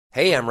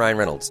Hey, I'm Ryan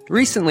Reynolds.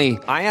 Recently,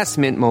 I asked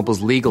Mint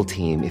Mobile's legal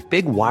team if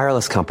big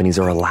wireless companies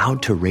are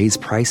allowed to raise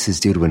prices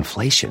due to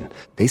inflation.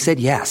 They said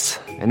yes.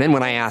 And then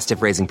when I asked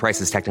if raising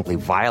prices technically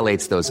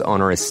violates those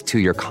onerous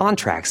two-year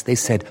contracts, they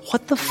said,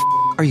 "What the f***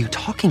 are you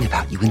talking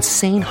about, you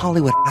insane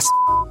Hollywood ass?"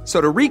 So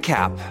to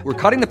recap, we're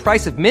cutting the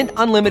price of Mint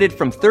Unlimited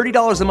from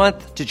 $30 a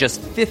month to just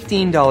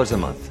 $15 a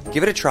month.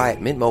 Give it a try at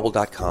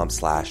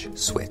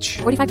mintmobile.com/switch.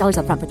 $45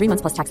 up front for 3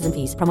 months plus taxes and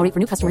fees. Promo rate for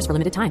new customers for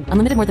limited time.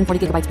 Unlimited more than 40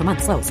 gigabytes per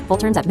month. Slows full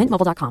terms at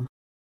mintmobile.com.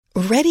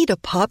 Ready to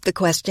pop the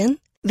question?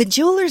 The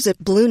jewelers at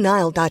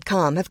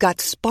BlueNile.com have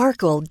got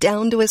sparkle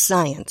down to a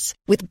science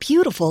with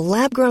beautiful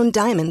lab-grown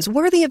diamonds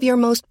worthy of your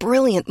most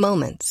brilliant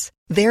moments.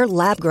 Their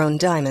lab-grown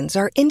diamonds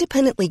are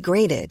independently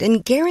graded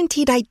and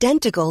guaranteed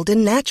identical to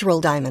natural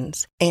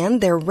diamonds,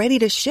 and they're ready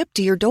to ship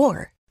to your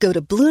door. Go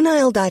to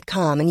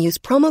BlueNile.com and use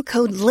promo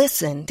code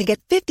LISTEN to get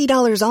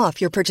 $50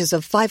 off your purchase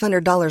of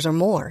 $500 or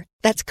more.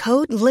 That's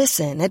code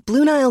LISTEN at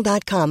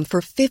BlueNile.com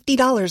for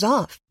 $50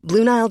 off.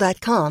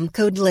 BlueNile.com,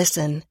 code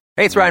LISTEN.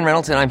 Hey, it's Ryan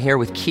Reynolds, and I'm here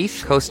with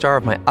Keith, co-star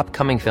of my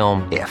upcoming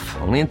film, If,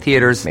 only in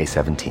theaters May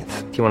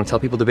 17th. Do you want to tell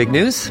people the big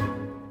news?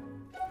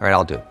 All right,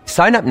 I'll do it.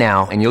 Sign up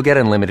now and you'll get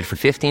unlimited for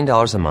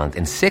 $15 a month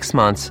and 6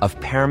 months of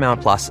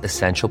Paramount Plus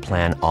Essential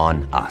Plan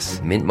on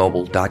us.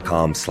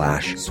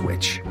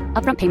 mintmobile.com/switch.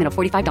 Upfront payment of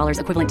 $45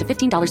 equivalent to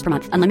 $15 per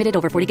month. Unlimited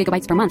over 40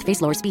 gigabytes per month.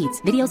 Face lower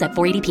speeds. Videos at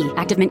 480p.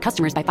 Active Mint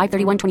customers by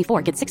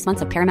 531.24 get 6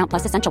 months of Paramount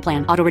Plus Essential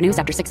Plan. Auto renews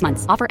after 6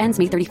 months. Offer ends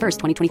May 31st,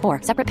 2024.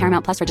 Separate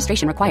Paramount Plus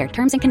registration required.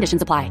 Terms and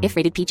conditions apply if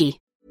rated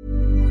PG.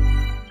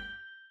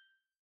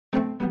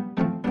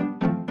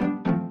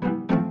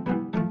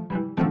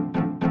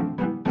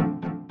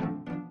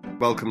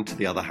 Welcome to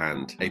The Other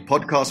Hand, a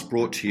podcast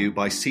brought to you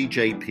by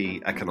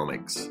CJP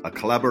Economics, a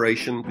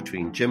collaboration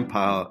between Jim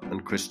Power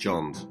and Chris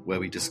Johns,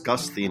 where we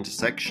discuss the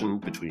intersection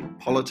between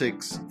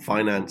politics,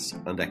 finance,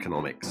 and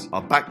economics.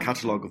 Our back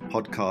catalogue of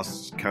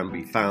podcasts can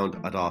be found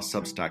at our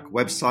Substack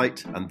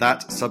website, and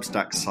that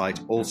Substack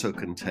site also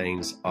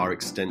contains our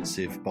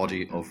extensive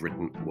body of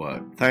written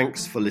work.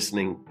 Thanks for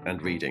listening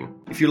and reading.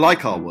 If you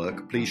like our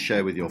work, please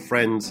share with your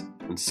friends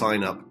and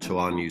sign up to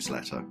our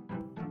newsletter.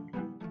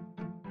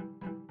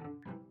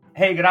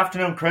 Hey, good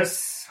afternoon,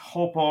 Chris.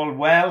 Hope all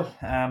well.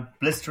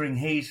 Blistering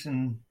heat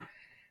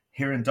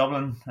here in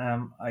Dublin.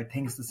 I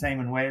think it's the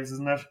same in Wales,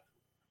 isn't it?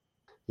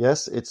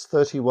 Yes, it's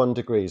 31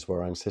 degrees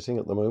where I'm sitting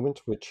at the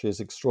moment, which is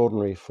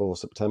extraordinary for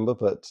September.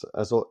 But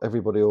as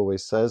everybody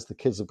always says, the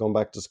kids have gone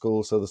back to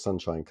school, so the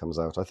sunshine comes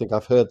out. I think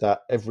I've heard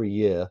that every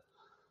year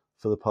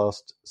for the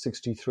past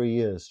 63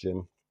 years,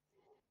 Jim.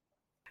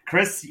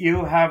 Chris,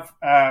 you have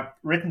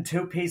written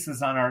 2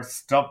 pieces on our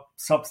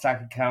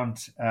Substack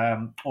account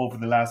over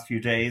the last few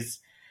days.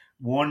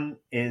 One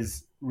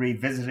is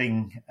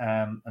revisiting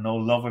an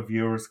old love of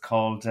yours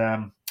called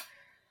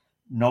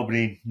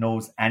Nobody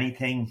Knows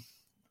Anything,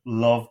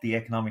 Love the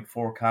Economic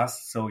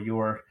Forecast. So you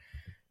were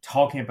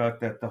talking about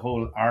the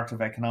whole art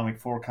of economic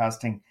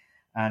forecasting.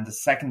 And the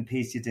second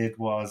piece you did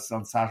was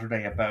on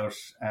Saturday about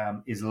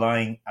is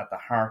lying at the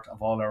heart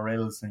of all our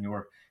ills. And you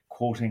were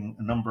quoting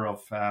a number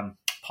of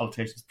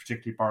politicians,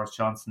 particularly Boris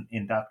Johnson,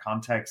 in that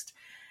context.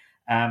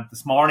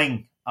 This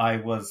morning, I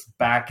was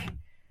back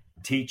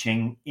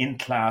teaching in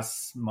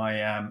class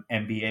my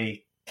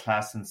MBA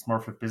class in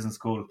Smurfit Business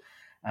School,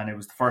 and it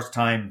was the first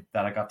time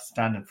that I got to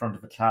stand in front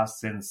of a class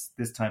since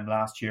this time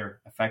last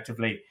year,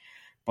 effectively.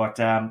 But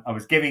I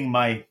was giving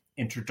my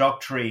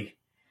introductory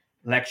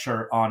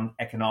lecture on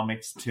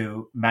economics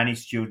to many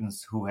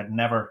students who had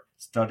never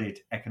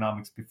studied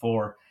economics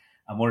before.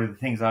 And one of the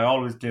things I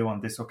always do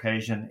on this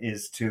occasion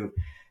is to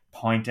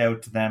point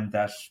out to them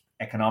that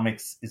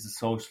economics is a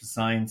social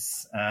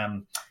science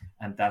and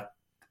that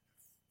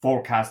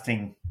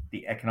forecasting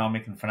the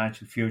economic and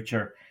financial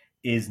future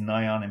is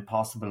nigh on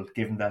impossible,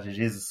 given that it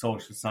is a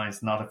social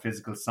science, not a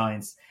physical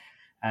science.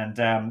 And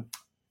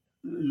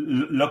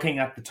looking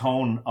at the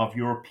tone of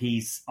your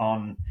piece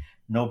on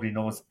Nobody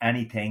Knows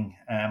Anything,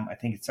 I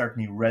think it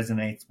certainly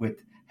resonates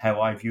with how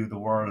I view the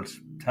world.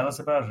 Tell us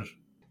about it.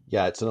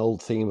 Yeah, it's an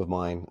old theme of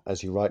mine.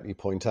 As you rightly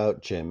point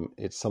out, Jim,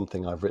 it's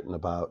something I've written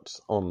about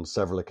on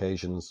several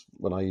occasions.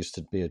 When I used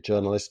to be a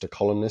journalist, a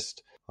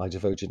columnist, I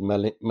devoted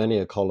many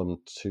a column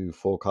to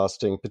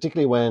forecasting,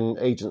 particularly when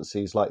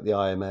agencies like the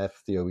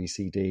IMF, the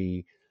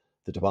OECD,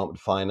 the Department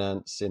of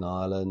Finance in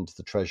Ireland,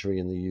 the Treasury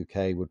in the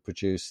UK would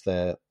produce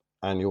their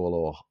annual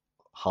or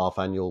half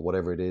annual,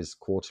 whatever it is,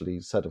 quarterly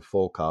set of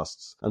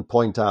forecasts and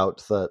point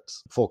out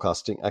that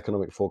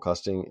economic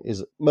forecasting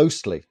is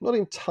mostly, not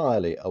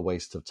entirely, a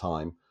waste of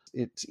time.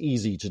 It's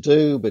easy to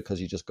do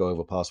because you just go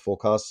over past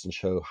forecasts and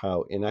show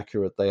how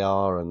inaccurate they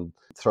are, and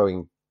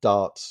throwing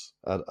darts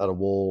at a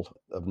wall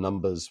of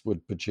numbers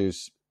would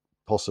produce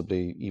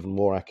possibly even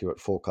more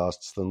accurate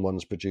forecasts than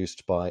ones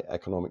produced by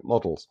economic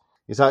models.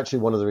 It's actually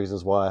one of the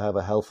reasons why I have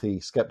a healthy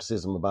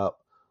skepticism about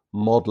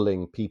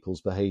modeling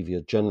people's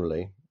behavior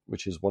generally,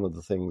 which is one of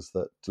the things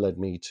that led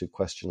me to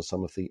question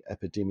some of the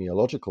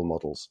epidemiological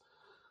models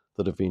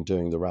that have been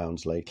doing the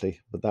rounds lately.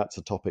 But that's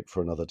a topic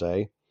for another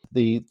day.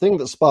 The thing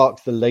that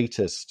sparked the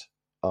latest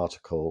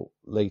article,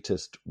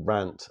 latest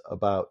rant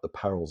about the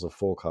perils of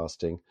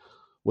forecasting,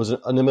 was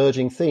an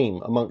emerging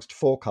theme amongst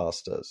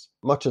forecasters.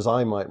 Much as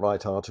I might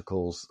write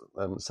articles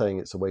saying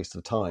it's a waste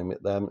of time,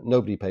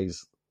 nobody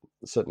pays,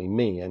 certainly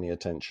me, any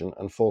attention,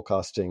 and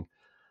forecasting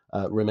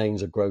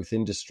remains a growth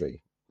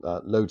industry.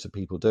 Loads of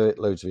people do it,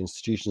 loads of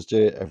institutions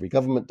do it, every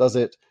government does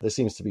it. There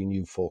seems to be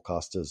new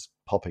forecasters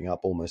popping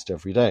up almost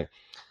every day.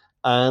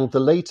 And the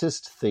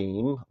latest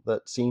theme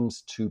that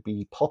seems to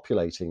be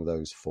populating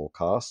those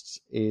forecasts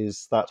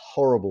is that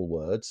horrible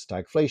word,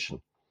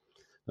 stagflation.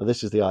 Now,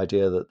 this is the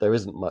idea that there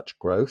isn't much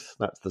growth,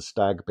 that's the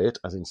stag bit,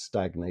 as in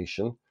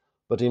stagnation,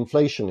 but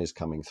inflation is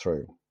coming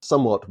through.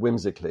 Somewhat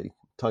whimsically,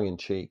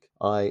 tongue-in-cheek,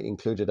 I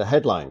included a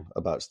headline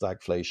about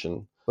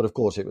stagflation, but of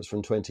course it was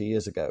from 20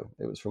 years ago.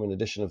 It was from an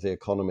edition of The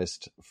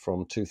Economist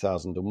from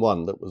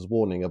 2001 that was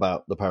warning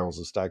about the perils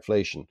of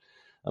stagflation.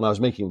 And I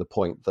was making the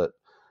point that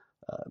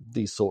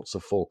these sorts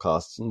of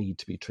forecasts need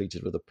to be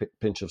treated with a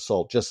pinch of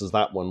salt, just as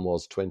that one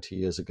was 20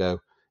 years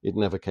ago. It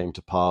never came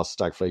to pass.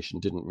 Stagflation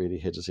didn't really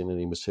hit us in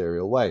any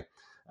material way.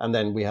 And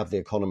then we have The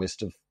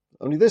Economist of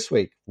only this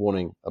week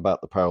warning about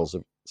the perils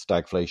of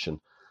stagflation.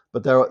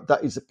 But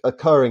that is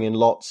occurring in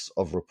lots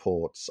of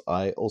reports.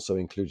 I also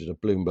included a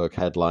Bloomberg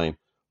headline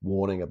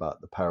warning about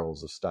the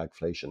perils of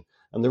stagflation.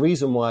 And the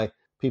reason why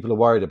people are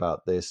worried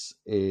about this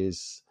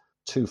is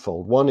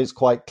twofold. One, it's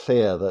quite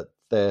clear that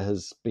there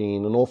has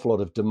been an awful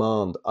lot of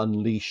demand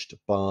unleashed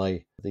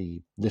by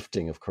the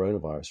lifting of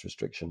coronavirus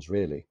restrictions,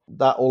 really.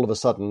 That all of a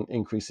sudden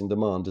increase in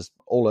demand is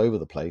all over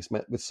the place,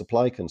 met with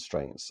supply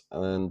constraints.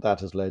 And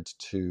that has led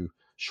to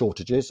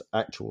shortages,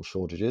 actual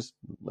shortages.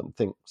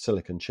 Think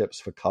silicon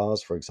chips for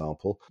cars, for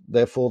example.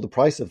 Therefore, the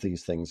price of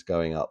these things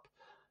going up.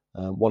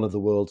 One of the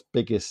world's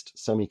biggest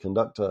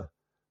semiconductor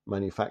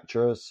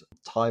manufacturers,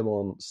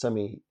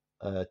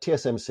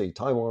 TSMC,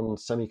 Taiwan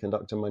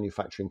Semiconductor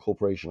Manufacturing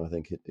Corporation, I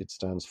think it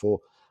stands for,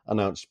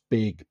 announced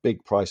big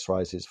price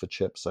rises for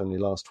chips only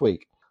last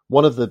week.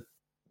 One of the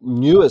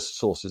newest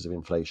sources of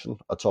inflation,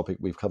 a topic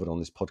we've covered on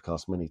this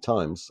podcast many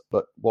times,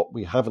 but what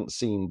we haven't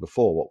seen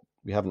before, what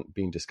we haven't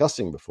been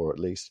discussing before at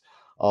least,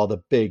 are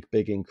the big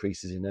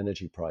increases in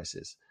energy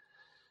prices.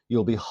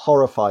 You'll be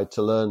horrified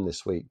to learn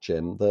this week,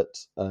 Jim,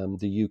 that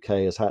the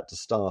UK has had to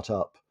start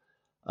up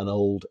an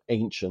old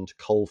ancient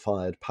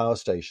coal-fired power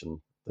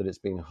station that it's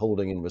been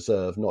holding in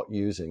reserve, not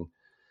using,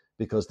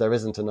 because there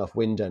isn't enough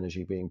wind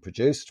energy being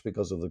produced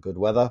because of the good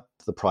weather.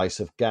 The price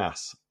of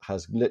gas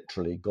has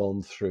literally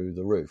gone through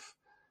the roof.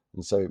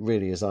 And so it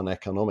really is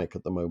uneconomic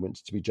at the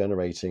moment to be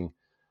generating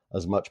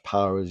as much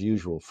power as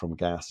usual from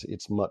gas.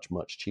 It's much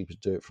cheaper to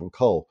do it from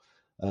coal.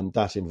 And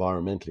that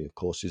environmentally, of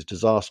course, is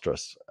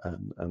disastrous.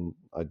 And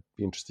I'd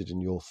be interested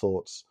in your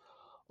thoughts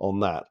on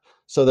that.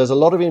 So there's a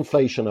lot of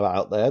inflation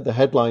out there. The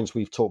headlines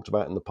we've talked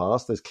about in the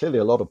past, there's clearly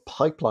a lot of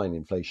pipeline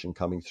inflation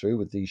coming through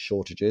with these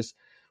shortages.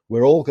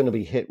 We're all going to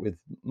be hit with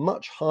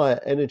much higher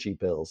energy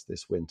bills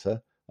this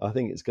winter. I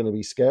think it's going to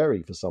be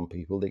scary for some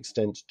people, the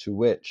extent to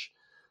which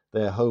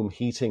their home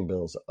heating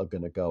bills are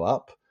going to go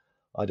up.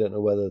 I don't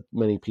know whether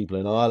many people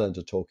in Ireland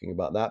are talking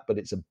about that, but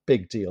it's a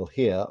big deal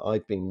here.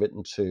 I've been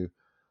written to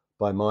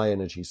by my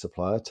energy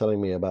supplier telling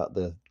me about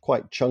the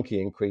quite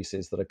chunky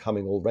increases that are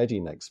coming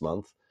already next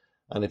month.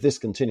 And if this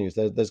continues,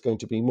 there's going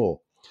to be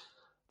more.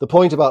 The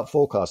point about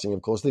forecasting,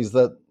 of course, is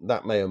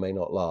that may or may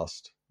not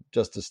last.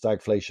 Just as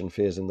stagflation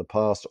fears in the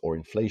past, or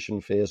inflation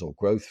fears, or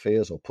growth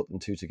fears, or put them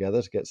two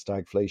together to get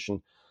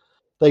stagflation,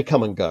 they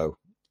come and go.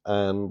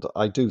 And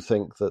I do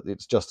think that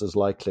it's just as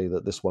likely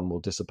that this one will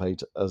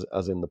dissipate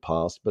as in the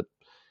past. But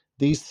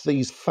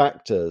these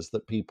factors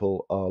that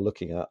people are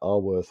looking at are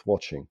worth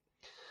watching.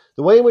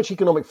 The way in which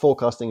economic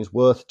forecasting is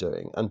worth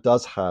doing and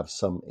does have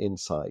some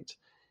insight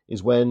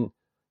is when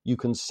you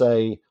can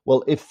say,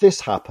 well, if this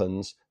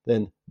happens,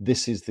 then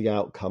this is the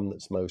outcome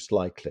that's most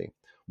likely.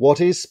 What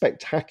is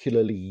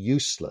spectacularly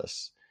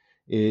useless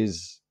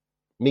is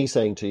me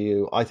saying to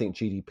you, I think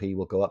GDP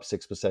will go up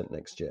 6%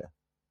 next year.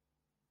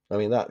 I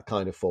mean, that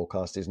kind of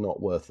forecast is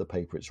not worth the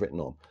paper it's written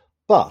on.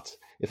 But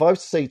if I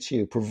was to say to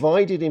you,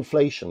 provided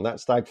inflation, that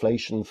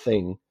stagflation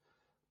thing,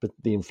 but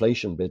the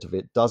inflation bit of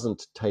it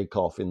doesn't take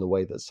off in the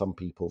way that some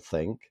people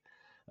think,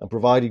 and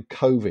provided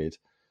COVID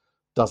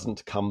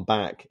doesn't come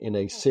back in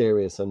a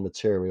serious and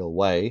material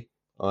way,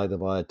 either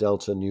via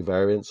Delta, new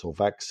variants, or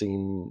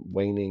vaccine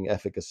waning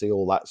efficacy,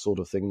 all that sort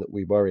of thing that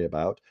we worry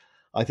about,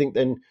 I think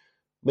then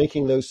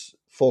making those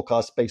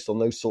forecasts based on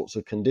those sorts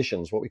of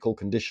conditions, what we call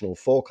conditional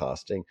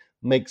forecasting,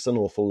 makes an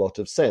awful lot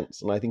of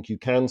sense. And I think you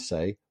can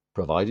say,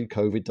 provided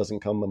COVID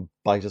doesn't come and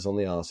bite us on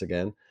the arse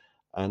again,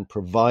 and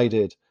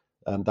provided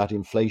that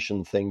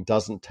inflation thing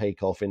doesn't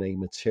take off in a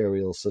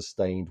material,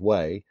 sustained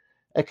way,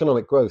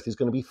 economic growth is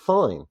going to be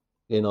fine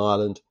in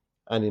Ireland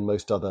and in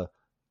most other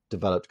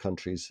developed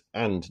countries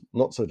and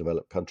not so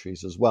developed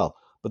countries as well.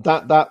 But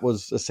that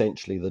was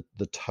essentially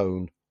the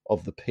tone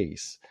of the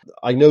piece.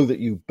 I know that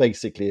you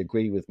basically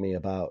agree with me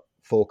about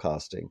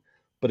forecasting,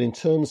 but in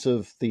terms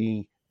of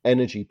the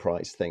energy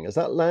price thing. Has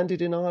that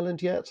landed in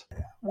Ireland yet?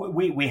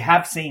 We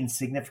have seen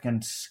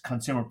significant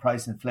consumer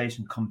price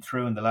inflation come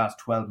through in the last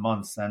 12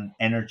 months, and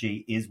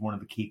energy is one of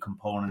the key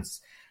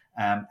components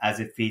as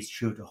it feeds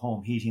through to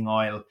home heating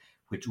oil,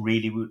 which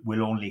really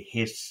will only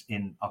hit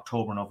in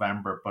October,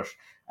 November. But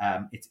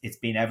it's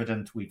been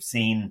evident. We've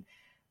seen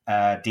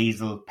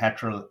diesel,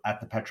 petrol at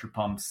the petrol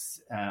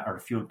pumps or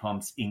fuel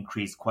pumps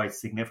increase quite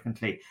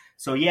significantly.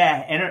 So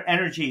yeah,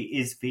 energy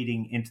is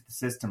feeding into the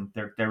system.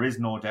 There is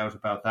no doubt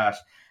about that.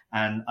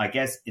 And I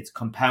guess it's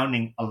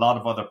compounding a lot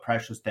of other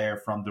pressures there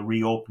from the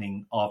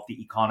reopening of the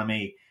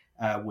economy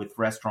with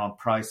restaurant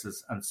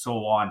prices and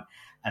so on.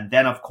 And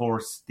then, of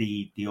course,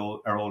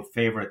 our old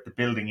favorite, the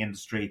building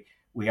industry.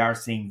 We are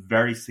seeing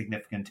very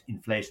significant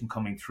inflation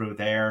coming through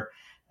there.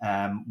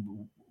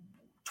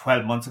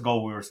 12 months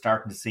ago, we were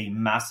starting to see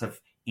massive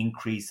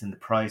increase in the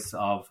price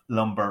of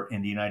lumber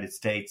in the United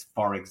States,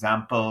 for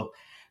example.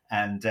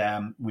 And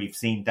we've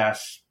seen that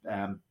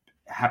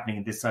happening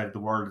in this side of the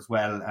world as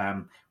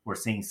well. We're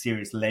seeing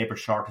serious labour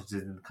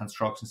shortages in the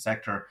construction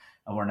sector,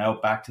 and we're now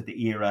back to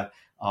the era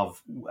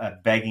of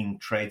begging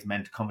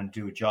tradesmen to come and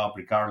do a job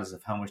regardless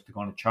of how much they're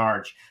going to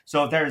charge.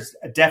 So there's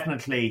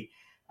definitely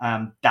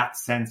that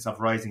sense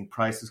of rising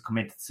prices come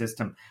into the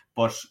system,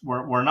 but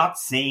we're not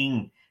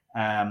seeing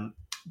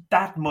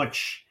that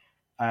much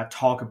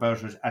talk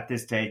about it at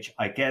this stage.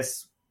 I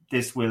guess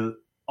this will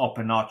up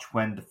a notch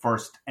when the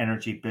first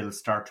energy bills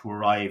start to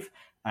arrive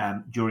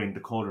during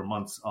the colder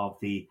months of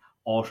the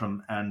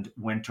autumn and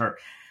winter.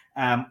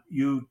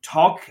 You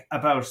talk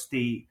about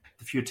the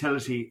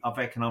futility of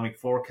economic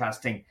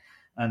forecasting,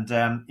 and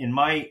in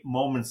my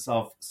moments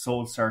of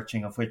soul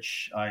searching, of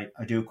which I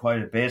do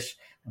quite a bit,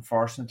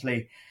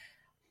 unfortunately,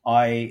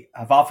 I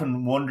have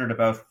often wondered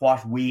about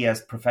what we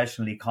as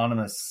professional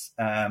economists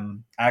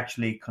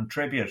actually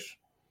contribute.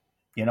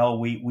 You know,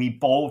 we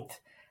both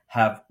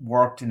have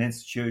worked in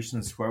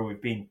institutions where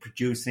we've been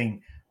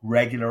producing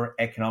regular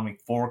economic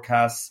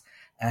forecasts,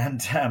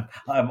 and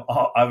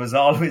I was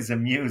always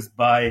amused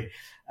by,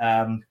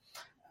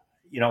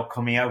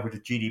 coming out with a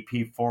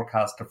GDP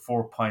forecast of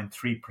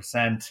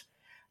 4.3%,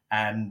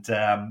 and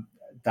that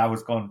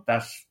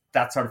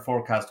sort of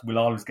forecast will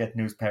always get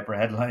newspaper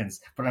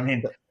headlines. But I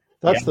mean,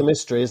 that's the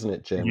mystery, isn't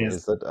it, Jim?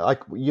 Is that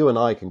you and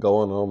I can go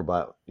on and on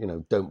about,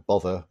 don't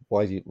bother.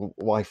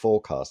 Why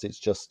forecast? It's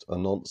just a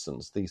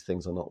nonsense. These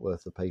things are not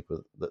worth the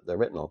paper that they're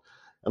written on.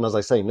 And as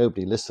I say,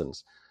 nobody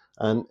listens.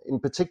 And in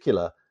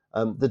particular,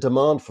 the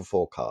demand for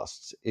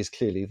forecasts is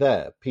clearly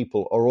there.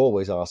 People are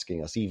always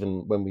asking us,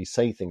 even when we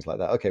say things like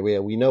that. Okay,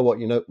 we know what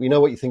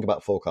you think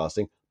about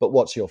forecasting, but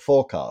what's your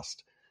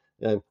forecast?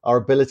 Our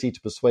ability to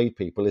persuade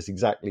people is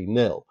exactly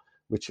nil,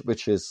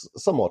 which is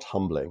somewhat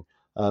humbling.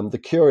 The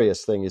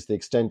curious thing is the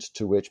extent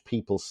to which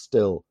people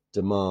still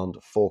demand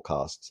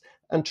forecasts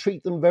and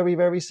treat them very,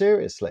 very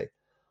seriously.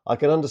 I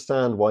can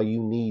understand why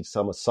you need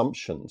some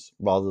assumptions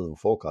rather than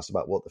forecasts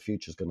about what the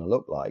future is going to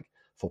look like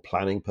for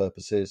planning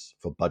purposes,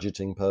 for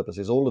budgeting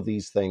purposes. All of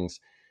these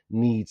things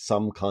need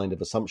some kind of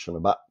assumption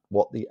about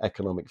what the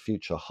economic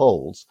future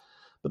holds.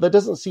 But there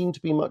doesn't seem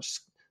to be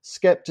much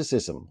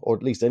skepticism, or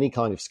at least any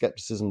kind of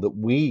skepticism that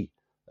we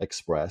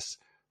express,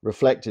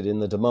 reflected in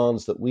the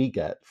demands that we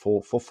get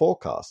for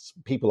forecasts.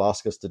 People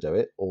ask us to do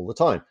it all the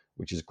time,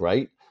 which is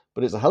great,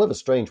 but it's a hell of a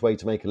strange way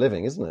to make a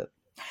living, isn't it?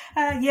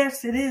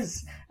 Yes, it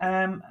is.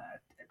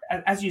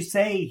 As you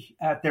say,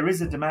 there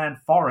is a demand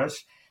for it.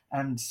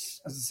 And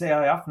as I say,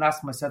 I often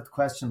ask myself the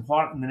question,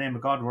 what in the name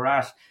of God we're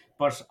at?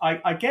 But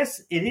I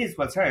guess it is,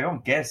 I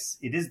don't guess,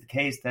 it is the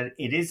case that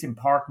it is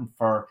important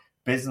for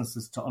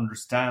businesses to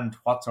understand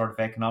what sort of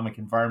economic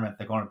environment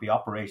they're going to be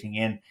operating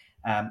in.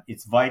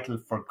 It's vital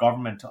for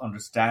government to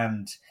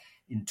understand,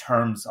 in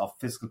terms of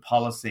fiscal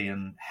policy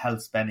and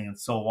health spending and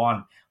so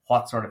on,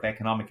 what sort of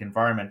economic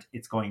environment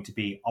it's going to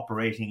be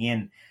operating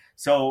in.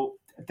 So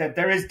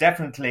there is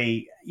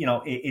definitely,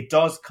 it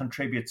does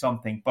contribute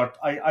something. But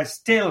I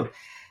still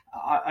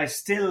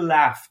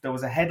laugh. There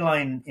was a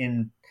headline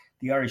in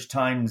the Irish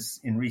Times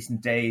in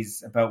recent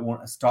days about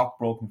a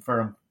stockbroking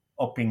firm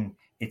upping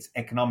its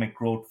economic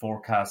growth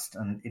forecast,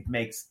 and it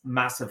makes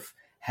massive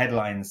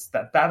headlines.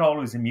 That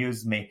always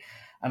amuses me.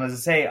 And as I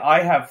say,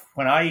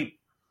 when I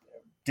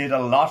did a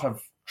lot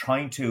of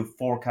trying to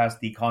forecast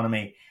the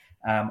economy,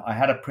 I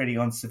had a pretty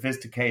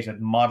unsophisticated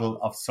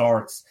model of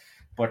sorts,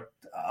 but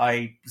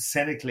I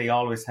cynically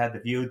always had the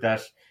view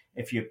that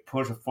if you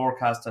put a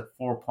forecast at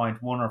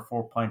 4.1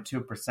 or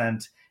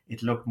 4.2%,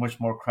 it looked much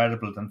more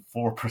credible than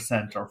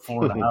 4% or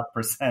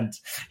 4.5%,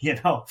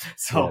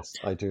 So yes,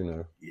 I do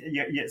know.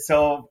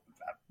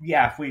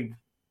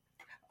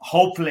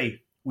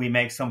 Hopefully we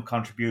make some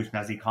contribution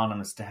as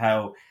economists to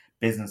how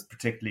business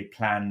particularly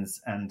plans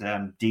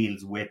and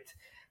deals with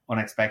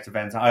unexpected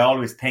events. I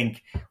always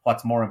think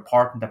what's more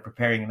important than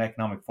preparing an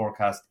economic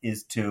forecast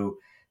is to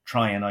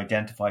try and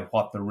identify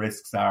what the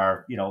risks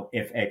are.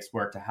 If X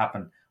were to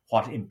happen,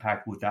 what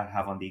impact would that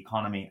have on the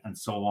economy and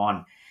so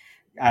on.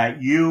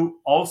 You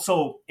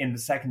also, in the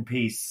second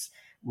piece,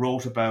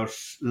 wrote about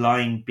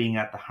lying being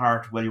at the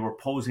heart. Well, you were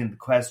posing the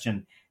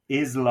question,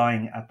 is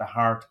lying at the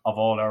heart of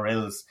all our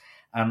ills?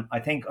 And I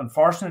think,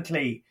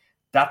 unfortunately,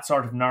 that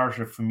sort of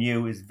narrative from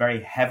you is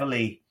very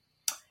heavily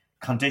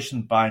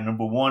conditioned by,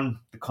 number one,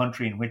 the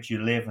country in which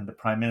you live and the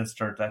prime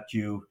minister that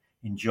you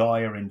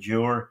enjoy or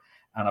endure,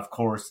 and of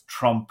course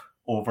Trump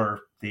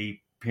over the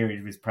period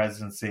of his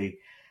presidency.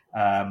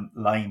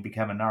 Lying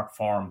became an art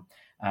form,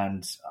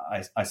 and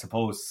I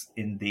suppose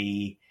in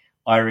the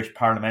Irish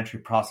parliamentary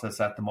process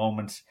at the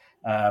moment,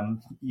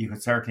 you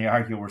could certainly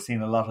argue we're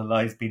seeing a lot of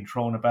lies being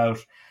thrown about.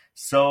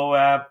 So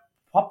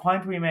what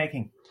point were you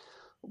making?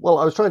 Well,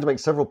 I was trying to make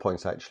several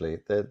points, actually.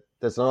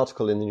 There's an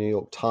article in the New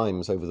York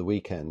Times over the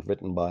weekend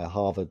written by a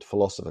Harvard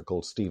philosopher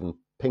called Steven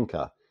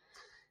Pinker,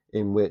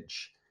 in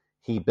which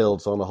he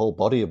builds on a whole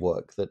body of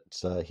work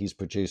that he's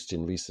produced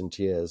in recent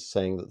years,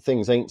 saying that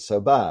things ain't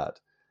so bad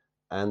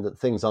and that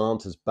things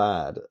aren't as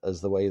bad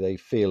as the way they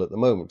feel at the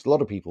moment. A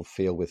lot of people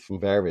feel from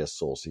various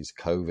sources,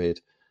 COVID,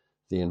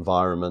 the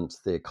environment,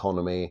 the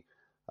economy,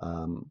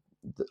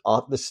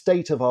 the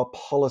state of our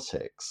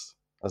politics,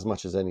 as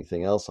much as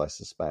anything else, I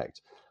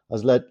suspect,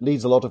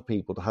 leads a lot of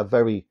people to have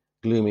very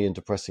gloomy and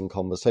depressing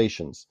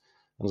conversations.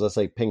 And as I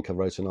say, Pinker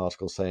wrote an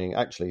article saying,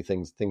 actually,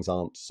 things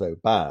aren't so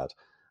bad.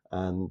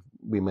 And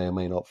we may or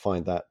may not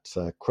find that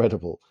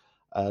credible.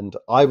 And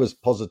I was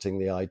positing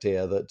the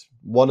idea that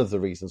one of the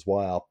reasons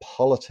why our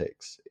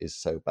politics is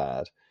so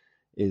bad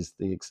is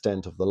the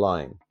extent of the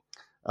lying.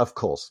 Of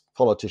course,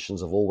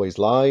 politicians have always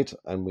lied,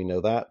 and we know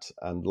that.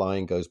 And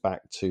lying goes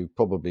back to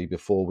probably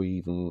before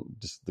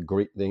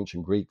the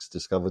ancient Greeks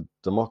discovered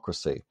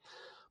democracy.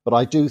 But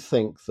I do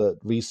think that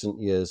recent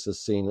years has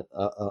seen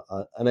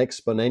an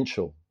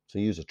exponential, to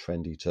use a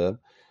trendy term,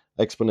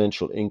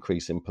 exponential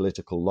increase in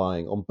political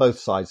lying on both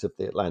sides of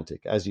the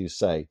Atlantic. As you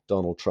say,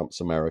 Donald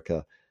Trump's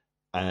America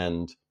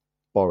and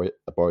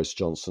Boris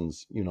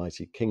Johnson's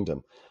United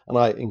Kingdom. And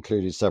I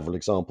included several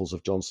examples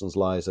of Johnson's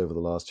lies over the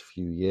last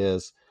few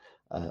years,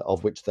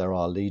 of which there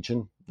are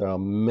legion. There are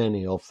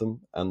many of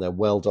them, and they're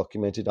well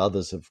documented.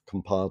 Others have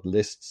compiled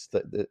lists.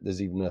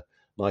 There's even a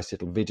nice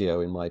little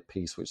video in my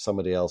piece, which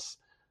somebody else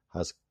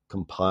has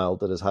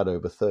compiled, that has had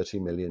over 30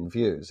 million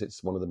views.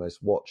 It's one of the most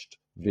watched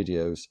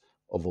videos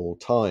of all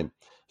time,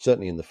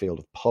 certainly in the field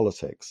of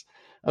politics.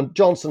 And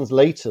Johnson's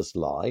latest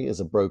lie is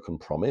a broken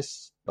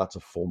promise. That's a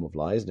form of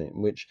lie, isn't it?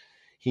 In which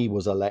he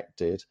was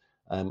elected,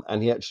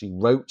 and he actually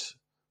wrote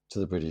to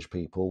the British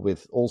people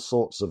with all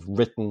sorts of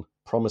written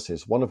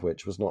promises, one of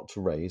which was not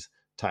to raise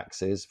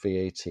taxes,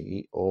 VAT,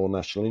 or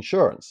national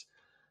insurance.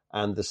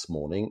 And this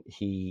morning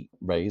he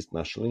raised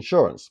national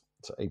insurance.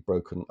 It's a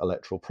broken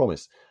electoral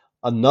promise.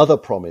 Another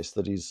promise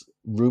that is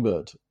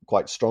rumoured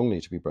quite strongly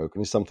to be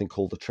broken is something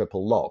called the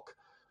triple lock,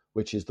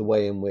 which is the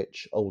way in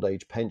which old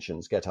age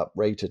pensions get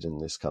uprated in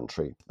this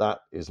country. That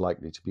is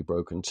likely to be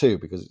broken too,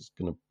 because it's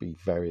going to be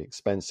very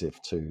expensive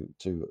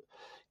to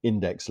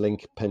index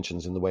link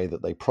pensions in the way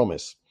that they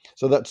promise.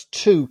 So that's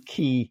two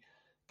key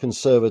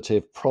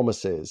conservative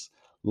promises.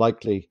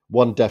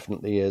 One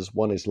definitely is,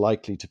 one is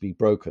likely to be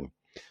broken.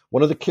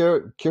 One of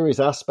the curious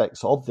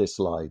aspects of this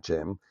lie,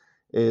 Jim,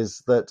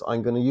 is that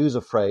I'm going to use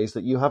a phrase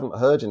that you haven't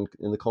heard in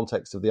the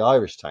context of the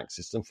Irish tax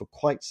system for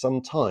quite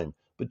some time.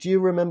 But do you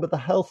remember the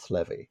health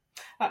levy?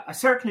 I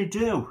certainly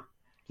do.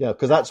 Yeah,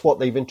 because that's what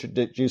they've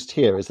introduced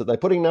here, is that they're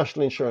putting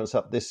national insurance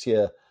up this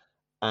year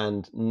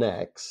and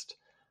next.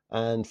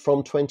 And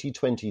from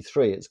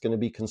 2023, it's going to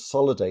be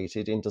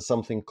consolidated into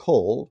something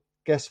called,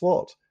 guess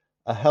what?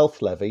 A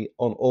health levy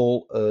on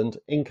all earned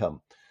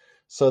income.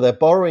 So they're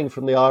borrowing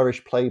from the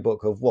Irish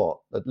playbook of what?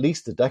 At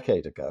least a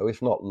decade ago,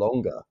 if not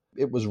longer.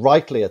 It was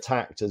rightly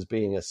attacked as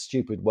being a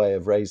stupid way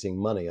of raising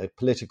money, a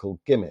political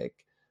gimmick.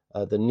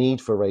 The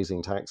need for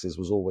raising taxes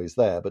was always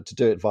there, but to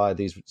do it via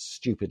these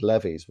stupid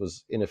levies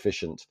was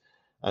inefficient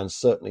and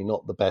certainly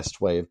not the best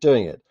way of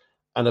doing it.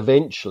 And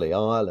eventually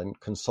Ireland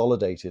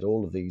consolidated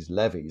all of these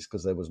levies,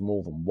 because there was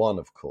more than one,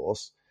 of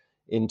course,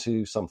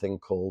 into something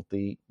called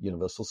the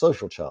Universal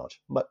Social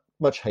Charge.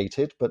 Much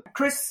hated, but...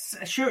 Chris,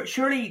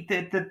 surely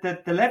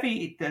the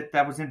levy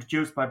that was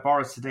introduced by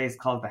Boris today is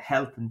called the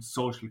Health and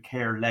Social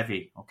Care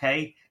Levy,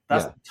 okay?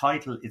 That's the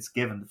title it's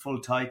given, the full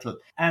title.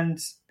 And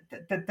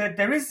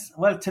there is,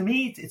 well, to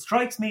me, it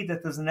strikes me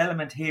that there's an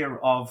element here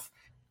of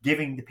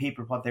giving the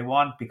people what they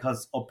want,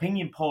 because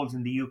opinion polls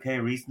in the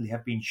UK recently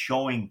have been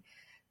showing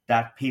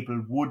that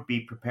people would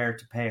be prepared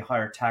to pay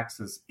higher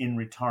taxes in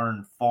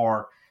return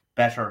for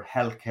better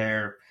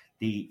healthcare,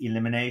 the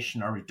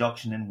elimination or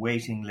reduction in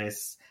waiting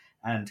lists,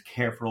 and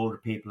care for older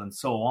people, and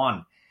so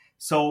on.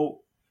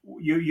 So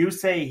you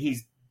say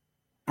he's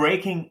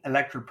breaking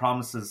electoral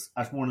promises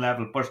at one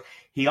level, but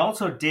he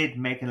also did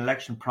make an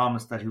election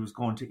promise that he was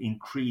going to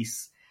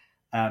increase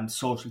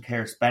social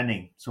care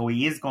spending. So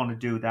he is going to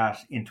do that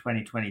in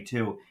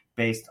 2022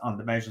 based on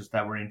the measures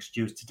that were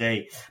introduced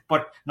today.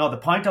 But no, the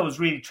point I was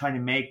really trying to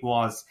make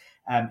was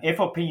if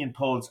opinion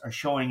polls are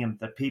showing him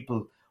that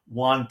people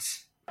want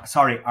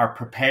are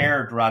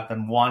prepared rather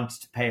than want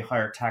to pay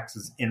higher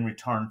taxes in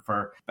return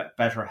for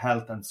better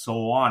health and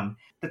so on.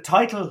 The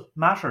title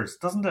matters,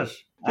 doesn't it?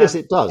 Yes,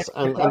 it does, If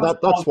and that was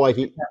that's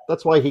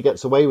called, why he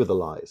gets away with the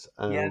lies,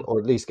 yeah, and or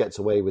at least gets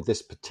away with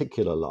this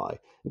particular lie.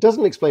 It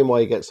doesn't explain why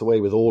he gets away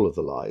with all of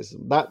the lies.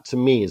 That to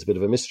me is a bit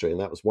of a mystery,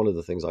 and that was one of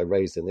the things I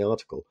raised in the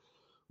article,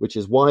 which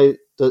is why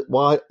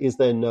is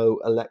there no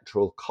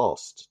electoral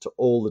cost to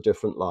all the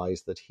different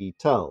lies that he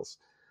tells?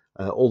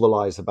 All the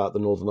lies about the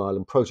Northern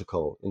Ireland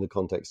Protocol in the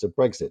context of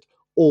Brexit,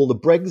 all the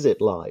Brexit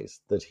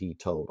lies that he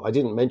told. I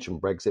didn't mention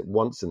Brexit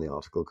once in the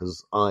article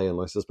because and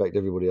I suspect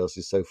everybody else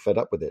is so fed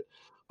up with it.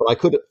 But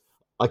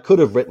I could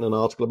have written an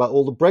article about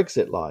all the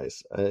Brexit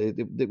lies.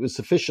 It was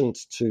sufficient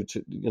to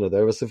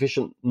there are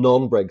sufficient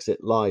non-Brexit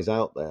lies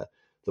out there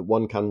that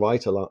one can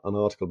write an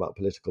article about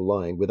political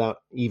lying without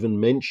even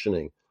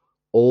mentioning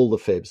all the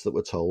fibs that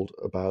were told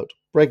about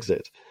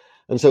Brexit.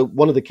 And so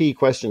one of the key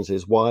questions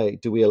is, why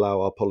do we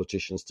allow our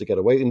politicians to get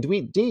away? And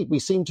we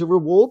seem to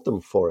reward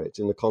them for it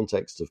in the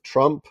context of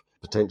Trump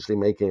potentially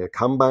making a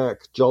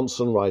comeback,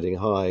 Johnson riding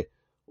high,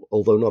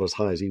 although not as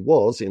high as he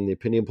was in the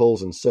opinion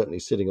polls, and certainly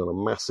sitting on a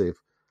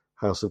massive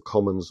House of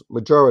Commons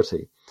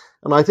majority.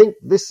 And I think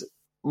this,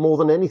 more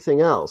than anything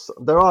else,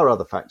 there are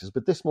other factors,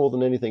 but this more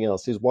than anything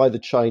else is why the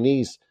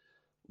Chinese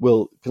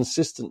will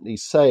consistently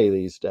say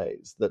these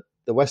days that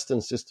the Western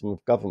system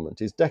of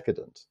government is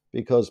decadent,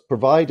 because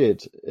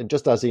provided,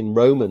 just as in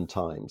Roman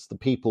times, the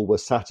people were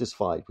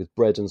satisfied with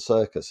bread and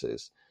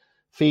circuses,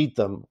 feed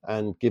them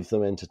and give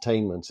them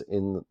entertainment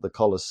in the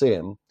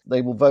Colosseum,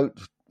 they will vote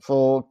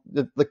for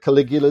the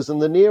Caligulas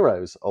and the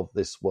Neros of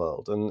this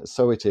world. And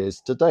so it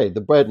is today.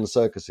 The bread and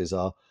circuses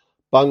are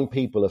bung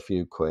people a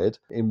few quid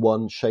in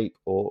one shape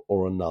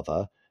or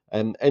another,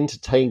 and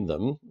entertain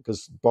them,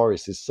 because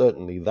Boris is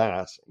certainly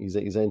that. He's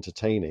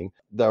entertaining.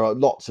 There are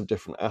lots of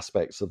different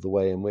aspects of the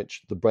way in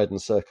which the bread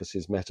and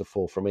circuses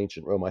metaphor from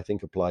ancient Rome, I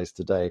think, applies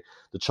today.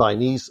 The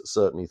Chinese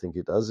certainly think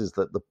it does, is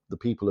that the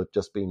people have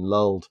just been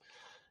lulled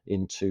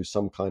into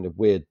some kind of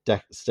weird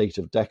state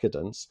of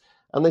decadence.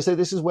 And they say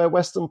this is where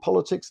Western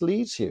politics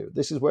leads you.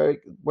 This is where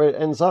it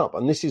ends up.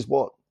 And this is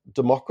what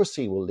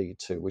democracy will lead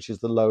to, which is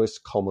the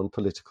lowest common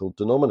political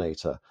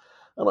denominator.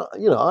 And,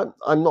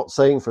 I'm not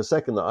saying for a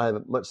second that I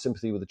have much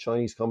sympathy with the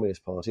Chinese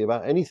Communist Party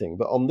about anything.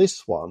 But on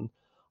this one,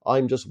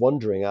 I'm just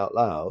wondering out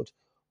loud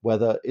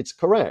whether it's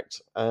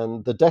correct.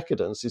 And the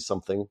decadence is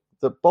something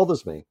that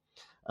bothers me.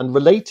 And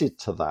related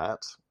to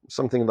that,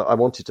 something that I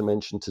wanted to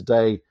mention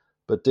today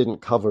but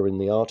didn't cover in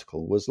the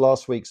article was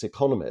last week's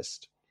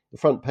Economist, the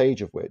front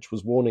page of which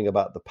was warning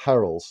about the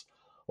perils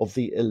of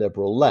the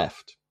illiberal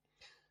left.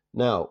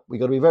 Now, we've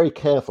got to be very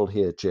careful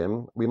here,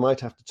 Jim. We might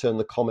have to turn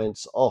the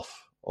comments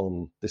off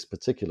on this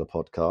particular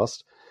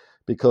podcast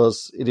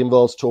because it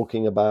involves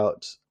talking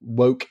about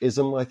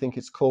wokeism, I think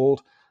it's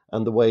called,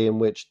 and the way in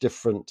which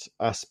different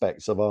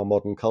aspects of our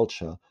modern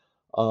culture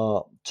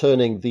are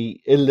turning the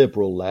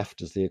illiberal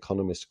left, as the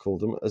Economist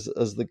called them, as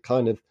the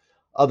kind of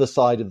other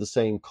side of the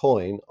same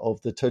coin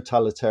of the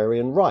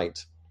totalitarian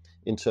right,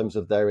 in terms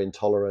of their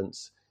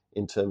intolerance,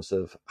 in terms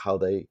of how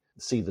they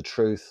see the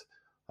truth,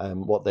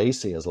 what they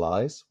see as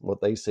lies, what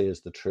they see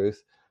as the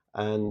truth,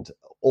 and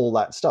all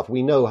that stuff.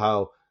 We know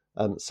how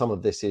some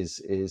of this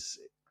is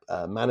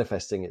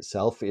manifesting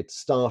itself. It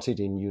started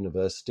in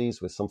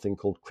universities with something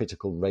called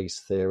critical race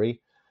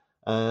theory.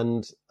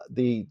 And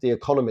the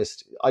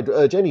Economist, I'd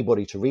urge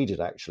anybody to read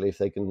it, actually, if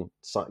they can. You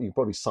can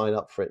probably sign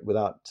up for it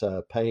without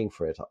paying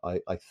for it,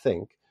 I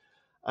think.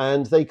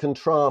 And they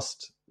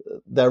contrast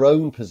their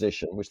own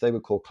position, which they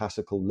would call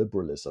classical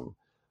liberalism,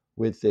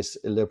 with this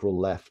illiberal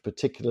left,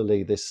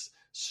 particularly this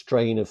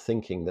strain of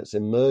thinking that's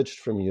emerged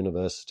from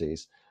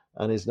universities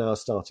and is now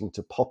starting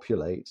to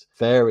populate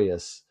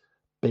various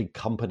big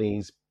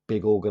companies,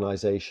 big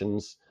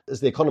organizations. As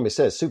the Economist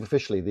says,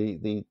 superficially,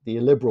 the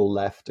illiberal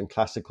left and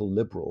classical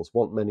liberals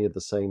want many of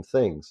the same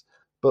things.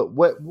 But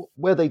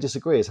where they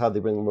disagree is how they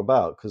bring them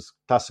about, because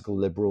classical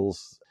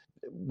liberals,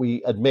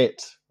 we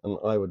admit, and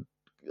I would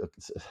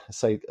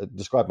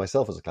describe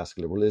myself as a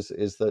classical liberal, is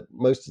that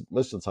most of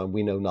the time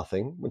we know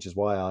nothing, which is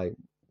why I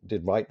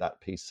did write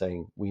that piece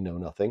saying we know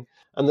nothing.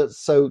 And that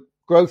so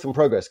growth and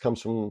progress comes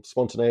from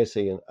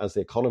spontaneity, and as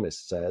the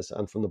Economist says,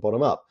 and from the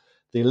bottom up.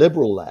 The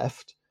liberal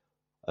left,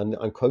 and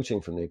I'm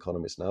quoting from the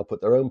Economist now,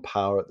 put their own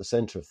power at the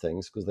center of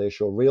things because they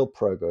assure real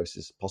progress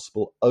is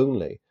possible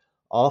only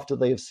after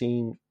they've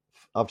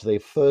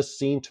first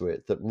seen to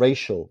it that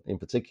racial, in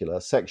particular,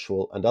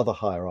 sexual and other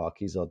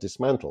hierarchies are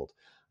dismantled.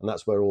 And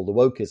that's where all the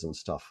wokeism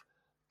stuff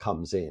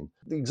comes in.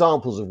 The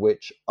examples of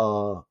which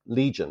are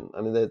legion.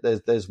 I mean,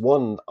 there's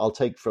one I'll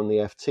take from the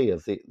FT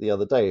of the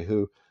other day,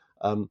 who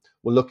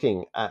were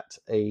looking at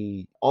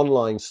a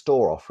online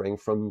store offering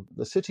from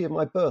the city of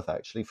my birth,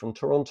 actually, from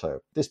Toronto.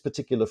 This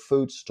particular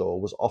food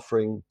store was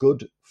offering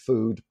Good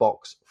Food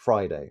Box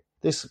Friday.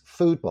 This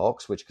food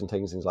box, which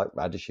contains things like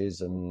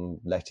radishes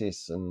and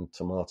lettuce and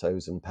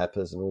tomatoes and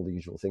peppers and all the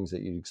usual things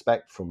that you'd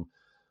expect from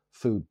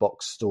food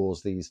box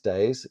stores these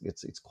days.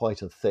 It's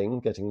quite a thing,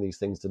 getting these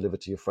things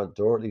delivered to your front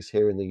door, at least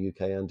here in the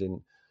UK and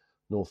in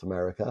North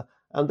America.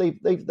 And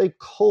they've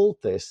called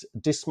this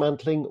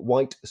dismantling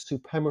white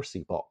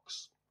supremacy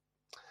box.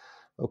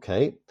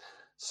 Okay,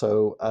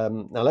 so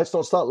now let's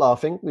not start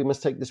laughing. We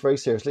must take this very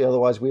seriously.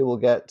 Otherwise, we will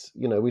get,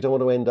 we don't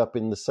want to end up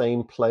in the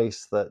same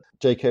place that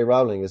J.K.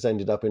 Rowling has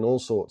ended up in all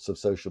sorts of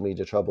social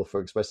media trouble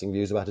for expressing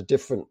views about a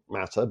different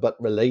matter,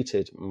 but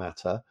related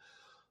matter.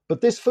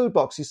 But this food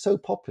box is so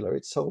popular,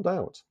 it's sold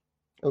out.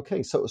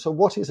 Okay, so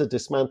what is a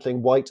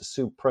dismantling white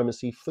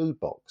supremacy food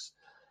box?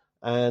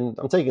 And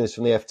I'm taking this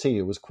from the FT,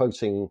 who was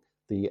quoting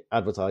the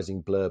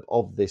advertising blurb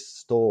of this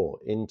store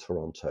in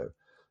Toronto.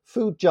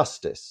 Food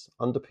justice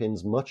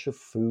underpins much of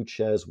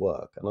FoodShare's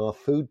work, and our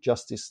food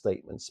justice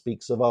statement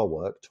speaks of our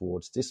work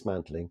towards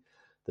dismantling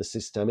the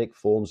systemic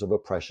forms of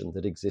oppression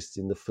that exist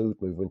in the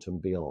food movement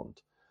and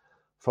beyond.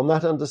 From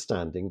that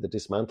understanding, the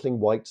dismantling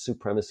white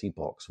supremacy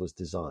box was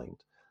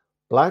designed.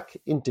 Black,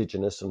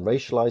 Indigenous and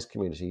racialized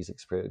communities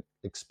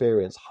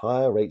experience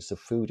higher rates of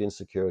food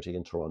insecurity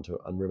in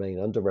Toronto and remain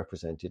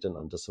underrepresented and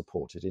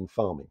undersupported in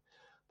farming.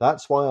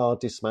 That's why our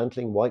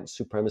dismantling white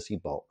supremacy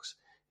box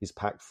is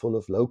packed full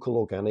of local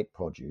organic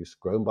produce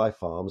grown by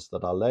farms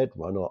that are led,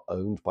 run or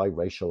owned by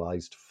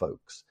racialized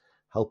folks.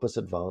 Help us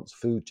advance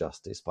food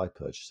justice by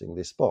purchasing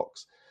this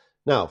box.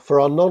 Now, for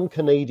our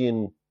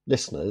non-Canadian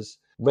listeners,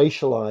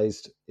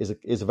 racialized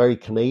is a very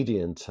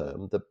Canadian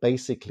term that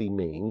basically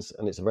means,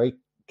 and it's a very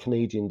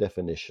Canadian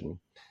definition,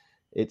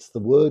 it's the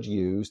word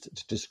used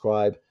to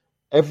describe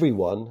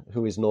everyone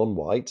who is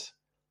non-white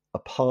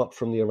apart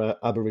from the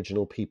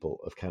Aboriginal people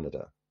of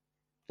Canada.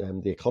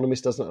 The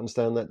Economist doesn't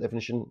understand that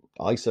definition.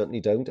 I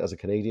certainly don't as a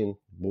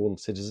Canadian-born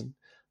citizen,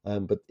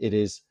 but it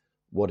is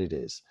what it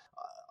is.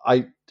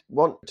 I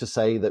want to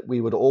say that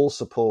we would all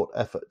support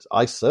efforts.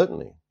 I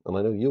certainly, and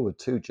I know you would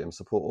too, Jim,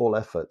 support all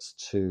efforts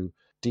to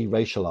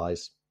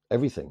de-racialize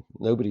everything.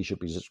 Nobody should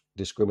be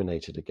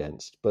discriminated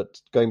against.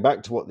 But going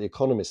back to what The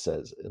Economist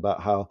says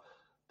about how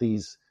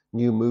these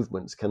new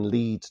movements can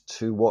lead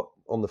to what,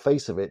 on the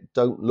face of it,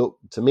 don't look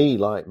to me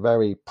like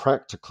very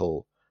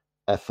practical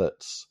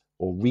efforts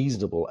or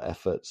reasonable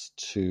efforts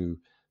to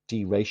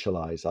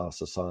de-racialize our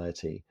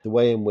society. The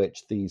way in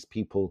which these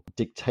people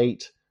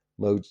dictate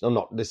modes,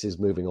 this is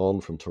moving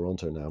on from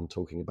Toronto now, I'm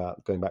talking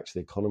about going back to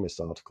the Economist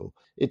article.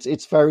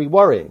 It's very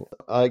worrying.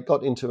 I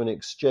got into an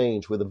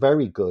exchange with a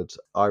very good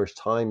Irish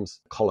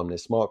Times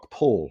columnist, Mark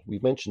Paul.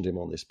 We've mentioned him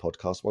on this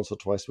podcast once or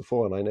twice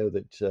before, and I know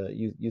that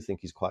you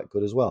think he's quite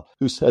good as well,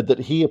 who said that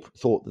he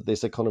thought that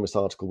this Economist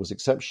article was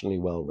exceptionally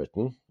well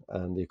written,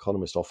 and the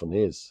Economist often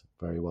is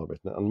very well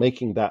written, and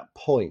making that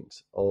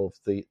point of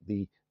the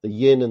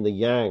yin and the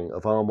yang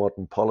of our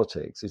modern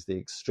politics is the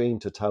extreme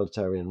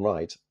totalitarian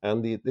right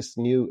and this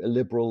new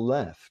illiberal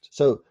left.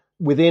 So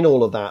within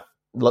all of that,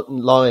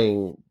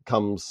 lying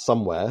comes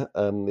somewhere.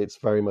 It's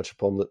very much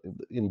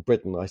in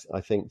Britain,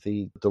 I think,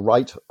 the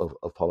right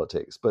of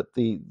politics. But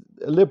the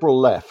liberal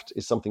left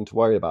is something to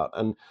worry about.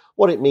 And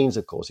what it means,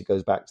 of course, it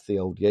goes back to the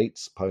old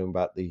Yeats poem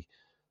about the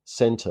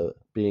centre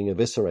being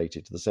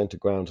eviscerated, the centre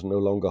ground no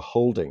longer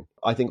holding.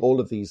 I think all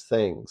of these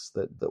things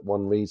that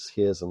one reads,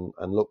 hears and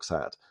looks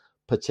at,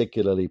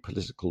 particularly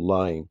political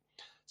lying,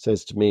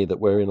 says to me that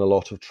we're in a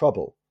lot of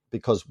trouble.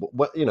 Because,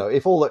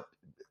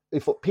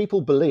 if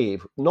people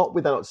believe, not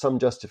without some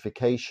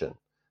justification,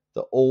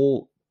 that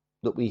all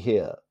that we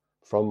hear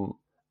from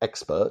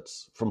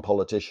experts, from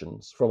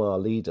politicians, from our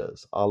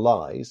leaders are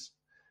lies,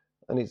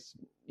 and it's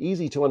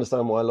easy to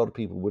understand why a lot of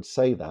people would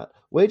say that,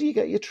 where do you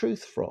get your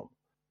truth from?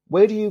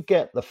 Where do you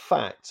get the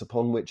facts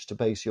upon which to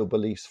base your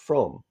beliefs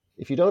from?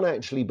 If you don't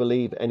actually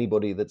believe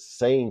anybody that's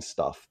saying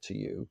stuff to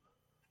you,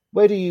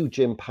 where do you,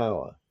 Jim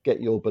Power,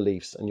 get your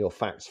beliefs and your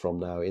facts from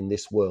now in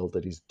this world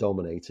that is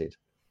dominated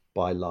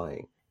by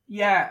lying?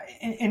 Yeah,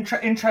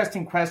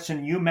 interesting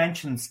question. You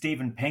mentioned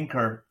Steven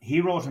Pinker. He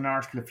wrote an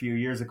article a few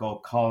years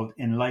ago called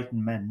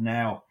Enlightenment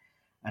Now,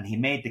 and he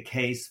made the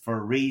case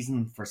for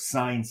reason, for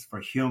science,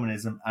 for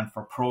humanism, and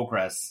for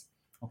progress.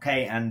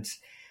 Okay, and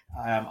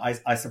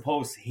I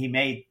suppose he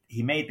made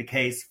the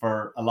case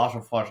for a lot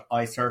of what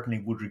I certainly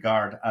would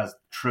regard as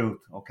truth.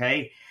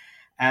 Okay.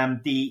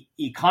 The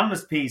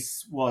Economist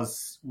piece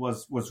was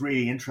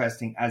really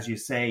interesting, as you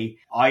say.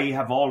 I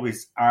have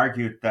always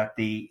argued that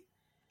the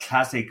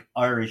classic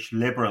Irish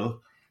liberal,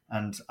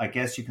 and I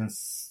guess you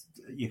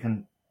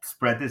can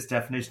spread this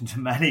definition to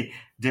many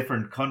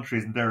different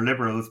countries and they're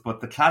liberals,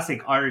 but the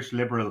classic Irish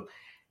liberal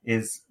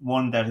is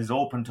one that is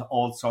open to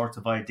all sorts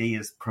of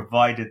ideas,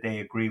 provided they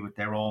agree with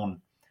their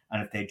own.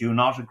 And if they do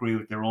not agree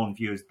with their own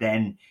views,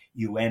 then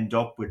you end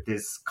up with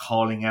this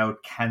calling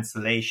out,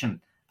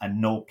 cancellation,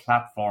 and no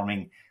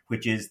platforming,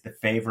 which is the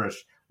favorite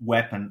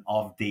weapon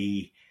of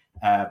the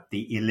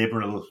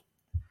illiberal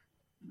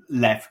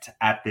left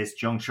at this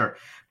juncture.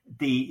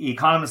 The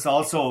Economist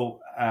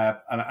also,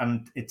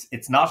 and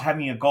it's not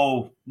having a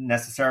go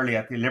necessarily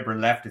at the liberal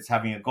left, it's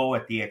having a go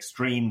at the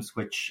extremes,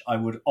 which I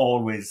would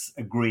always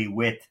agree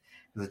with,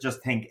 because I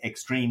just think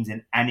extremes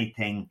in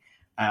anything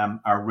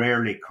are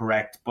rarely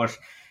correct. But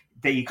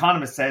the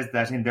Economist says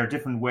that in their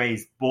different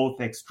ways,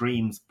 both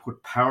extremes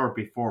put power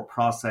before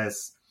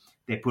process,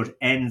 they put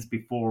ends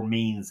before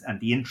means, and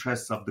the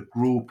interests of the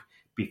group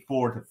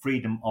before the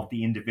freedom of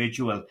the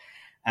individual.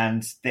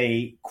 And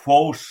they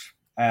quote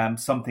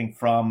something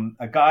from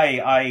a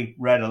guy I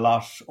read a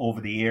lot over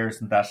the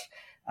years and that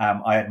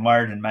I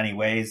admired in many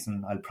ways,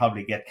 and I'll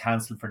probably get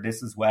cancelled for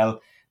this as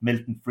well,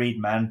 Milton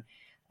Friedman.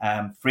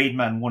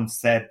 Friedman once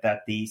said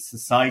that the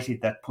society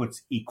that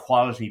puts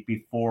equality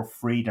before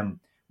freedom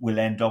will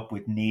end up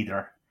with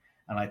neither.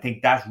 And I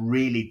think that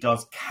really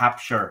does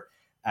capture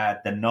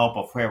the nub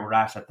of where we're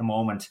at the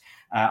moment.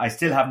 I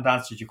still haven't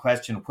answered your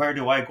question. Where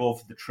do I go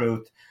for the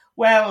truth?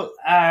 Well,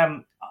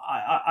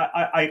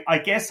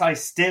 I guess I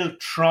still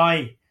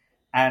try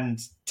and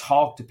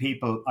talk to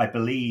people I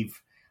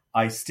believe.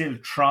 I still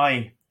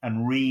try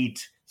and read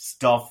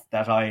stuff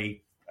that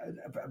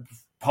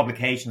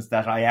publications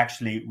that I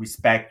actually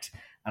respect.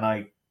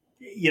 And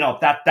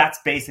that's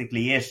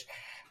basically it.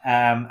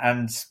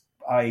 And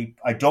I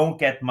don't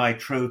get my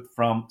truth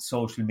from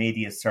social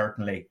media,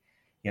 certainly.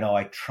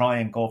 I try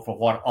and go for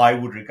what I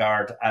would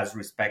regard as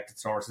respected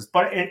sources.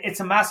 But it's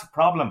a massive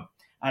problem.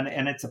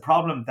 And it's a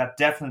problem that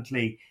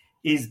definitely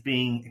is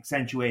being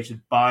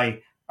accentuated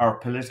by our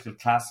political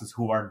classes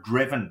who are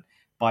driven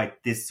by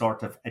this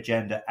sort of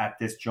agenda at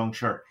this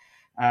juncture.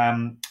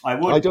 I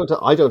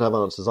don't have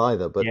answers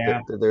either, but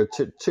there are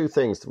two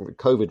things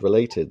COVID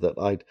related that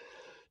I'd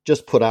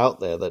just put out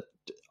there that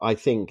I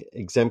think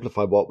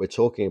exemplify what we're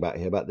talking about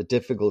here, about the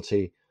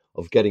difficulty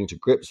of getting to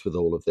grips with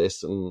all of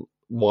this and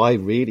why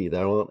really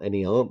there aren't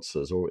any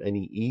answers or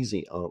any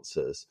easy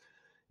answers,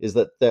 is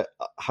that there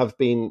have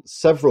been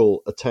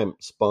several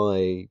attempts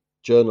by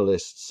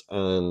journalists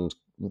and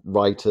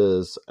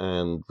writers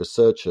and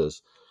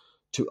researchers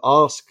to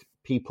ask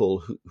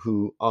people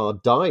who are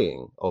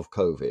dying of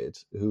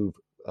COVID, who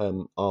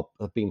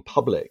have been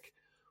public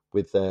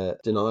with their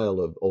denial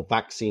of or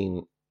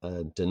vaccine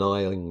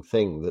denying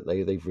thing, that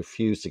they've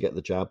refused to get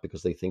the jab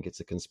because they think it's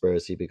a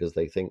conspiracy, because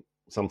they think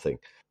something.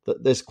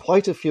 That there's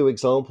quite a few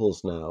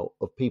examples now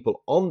of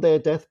people on their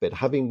deathbed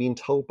having been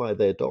told by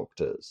their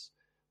doctors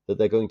that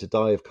they're going to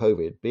die of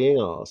COVID, being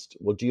asked,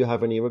 well, do you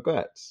have any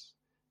regrets?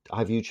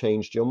 Have you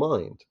changed your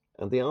mind?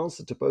 And the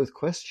answer to both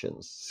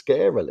questions,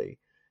 scarily,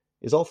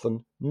 is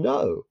often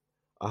no.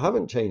 I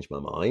haven't changed my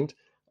mind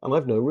and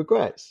I've no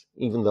regrets,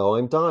 even though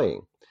I'm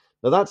dying.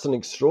 Now, that's an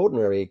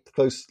extraordinary,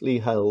 closely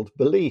held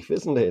belief,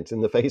 isn't it,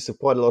 in the face of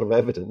quite a lot of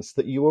evidence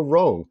that you were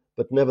wrong,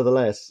 but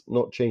nevertheless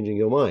not changing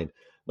your mind.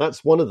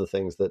 That's one of the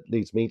things that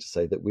leads me to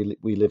say that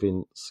we live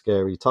in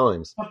scary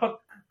times. But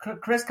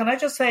Chris, can I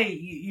just say,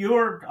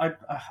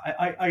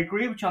 I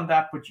agree with you on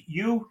that, but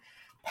you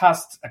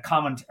passed a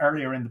comment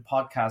earlier in the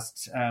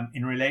podcast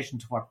in relation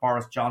to what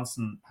Boris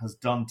Johnson has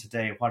done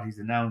today, what he's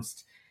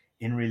announced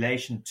in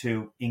relation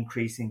to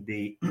increasing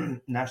the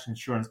national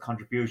insurance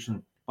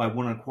contribution by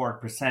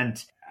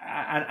 1.25%.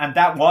 And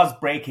that was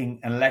breaking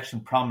an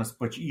election promise,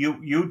 but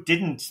you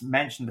didn't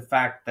mention the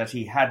fact that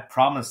he had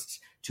promised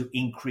to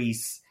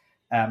increase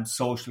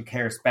social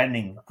care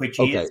spending, which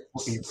okay.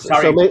 is...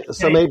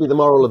 So maybe the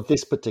moral of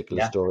this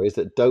particular story is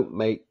that don't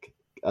make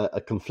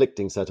a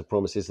conflicting set of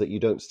promises that you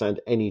don't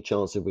stand any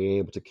chance of being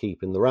able to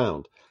keep in the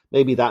round.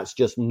 Maybe that's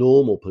just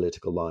normal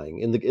political lying.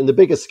 In the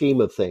bigger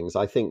scheme of things,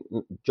 I think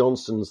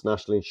Johnson's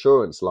national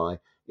insurance lie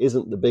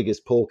isn't the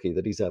biggest porky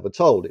that he's ever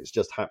told. It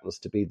just happens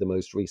to be the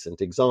most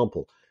recent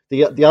example.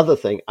 The other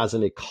thing, as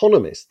an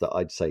economist, that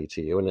I'd say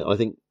to you, and I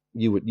think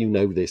you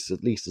know this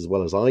at least as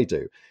well as I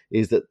do,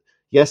 is that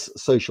yes,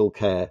 social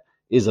care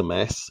is a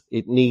mess.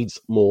 It needs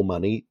more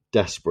money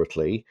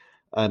desperately.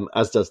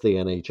 As does the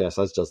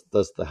NHS, as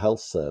does the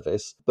health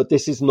service. But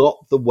this is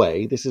not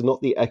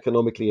the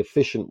economically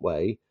efficient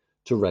way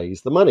to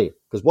raise the money.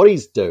 Because what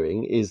he's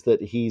doing is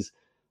that he's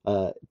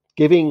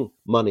giving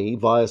money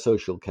via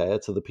social care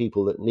to the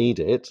people that need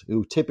it,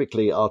 who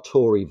typically are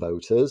Tory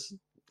voters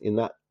in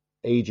that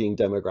aging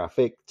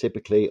demographic.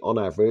 Typically, on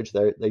average,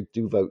 they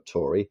do vote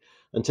Tory,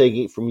 and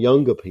taking it from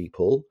younger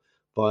people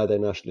via their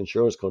national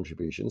insurance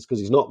contributions, because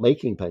he's not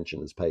making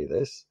pensioners pay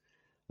this.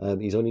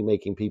 He's only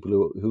making people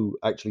who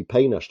actually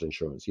pay national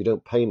insurance. You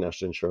don't pay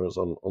national insurance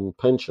on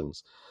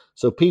pensions.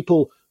 So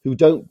people who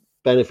don't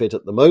benefit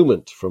at the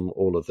moment from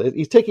all of this,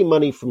 he's taking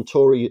money from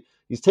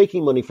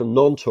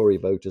non-Tory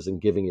voters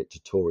and giving it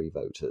to Tory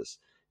voters,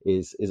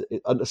 is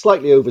a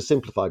slightly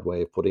oversimplified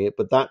way of putting it,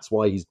 but that's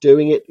why he's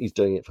doing it. He's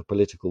doing it for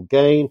political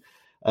gain.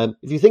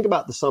 If you think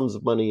about the sums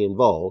of money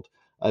involved,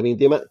 I mean,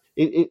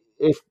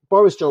 if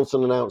Boris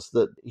Johnson announced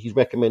that he's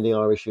recommending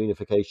Irish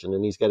unification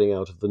and he's getting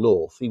out of the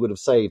North, he would have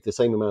saved the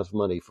same amount of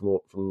money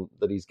from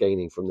that he's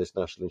gaining from this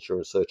national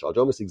insurance surcharge,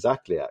 almost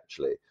exactly,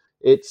 actually.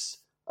 It's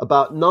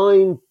about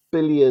 9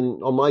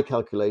 billion, on my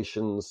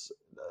calculations,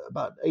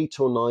 about 8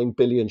 or 9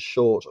 billion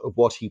short of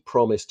what he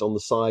promised on the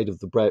side of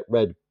the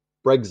red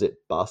Brexit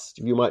bust.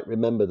 You might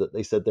remember that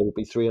they said there would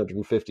be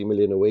 350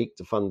 million a week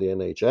to fund the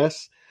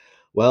NHS.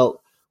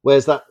 Well,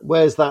 where's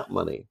that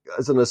money?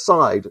 As an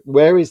aside,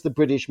 where is the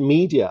British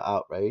media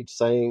outrage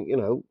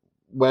saying,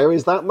 where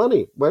is that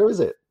money? Where is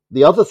it?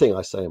 The other thing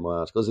I say in my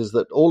articles is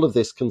that all of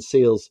this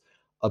conceals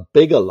a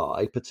bigger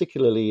lie,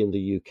 particularly in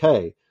the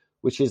UK,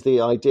 which is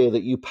the idea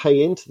that you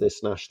pay into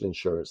this national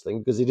insurance thing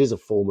because it is a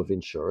form of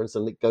insurance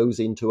and it goes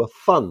into a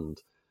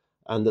fund.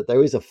 And that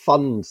there is a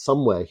fund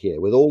somewhere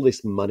here with all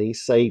this money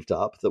saved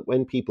up that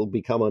when people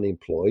become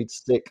unemployed,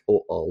 sick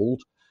or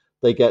old,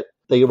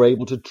 they are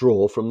able to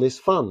draw from this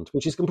fund,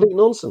 which is complete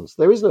nonsense.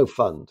 There is no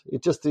fund.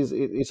 It just is.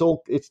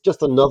 It's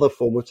just another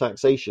form of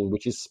taxation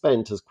which is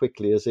spent as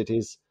quickly as it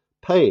is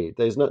paid.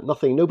 There's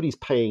nothing. Nobody's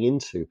paying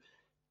into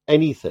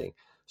anything.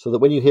 So that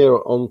when you hear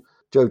on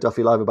Joe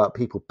Duffy Live about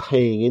people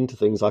paying into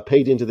things, I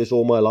paid into this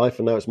all my life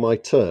and now it's my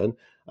turn.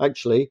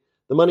 Actually,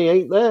 the money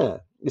ain't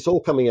there. It's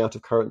all coming out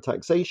of current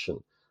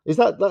taxation. Is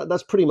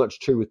that's pretty much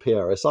true with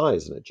PRSI,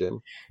 isn't it,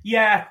 Jim?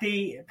 Yeah,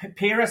 the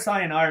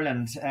PRSI in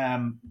Ireland,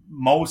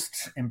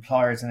 most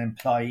employers and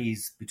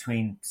employees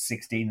between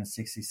 16 and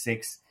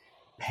 66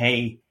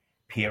 pay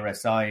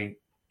PRSI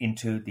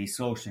into the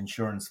social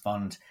insurance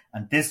fund.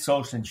 And this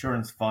social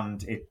insurance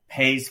fund, it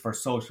pays for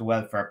social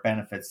welfare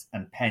benefits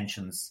and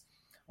pensions.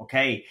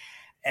 Okay,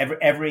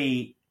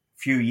 every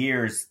few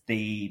years,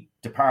 the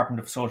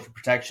Department of Social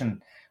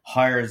Protection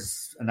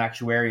hires an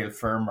actuarial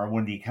firm or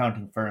one of the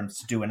accounting firms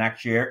to do an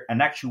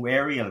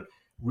actuarial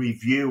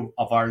review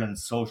of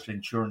Ireland's social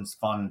insurance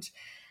fund.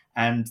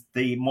 And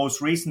the most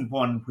recent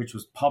one, which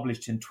was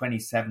published in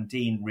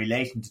 2017,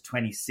 relating to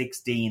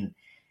 2016,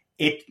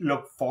 it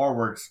looked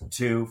forward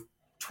to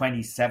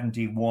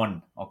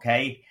 2071,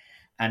 okay?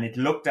 And it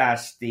looked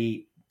at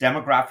the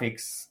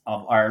demographics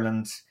of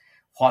Ireland,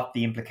 what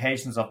the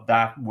implications of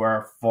that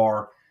were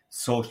for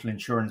social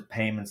insurance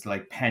payments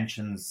like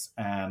pensions,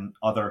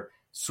 other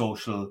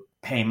social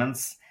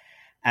payments.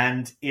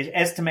 And it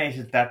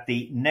estimated that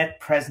the net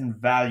present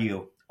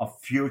value of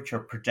future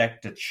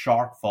projected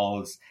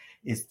shortfalls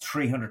is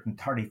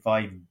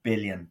 335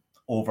 billion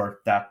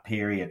over that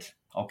period.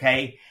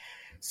 Okay,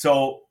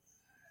 so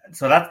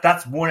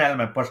that's one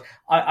element. But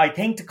I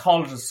think to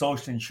call it a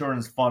social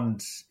insurance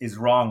fund is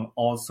wrong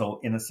also,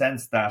 in a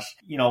sense that,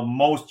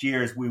 most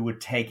years we would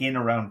take in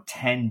around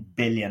 10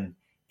 billion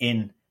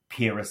in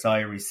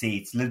PRSI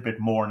receipts, a little bit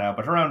more now,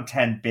 but around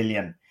 10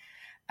 billion.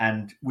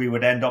 And we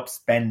would end up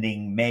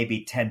spending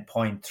maybe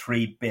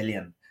 10.3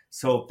 billion.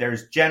 So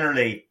there's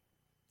generally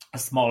a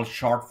small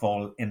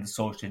shortfall in the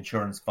social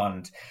insurance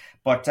fund.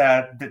 But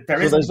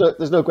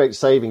there's no great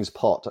savings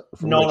pot.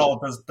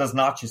 There's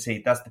not, you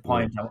see. That's the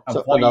point.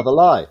 So another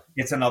lie.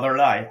 It's another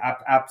lie,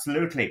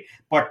 absolutely.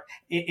 But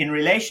in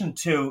relation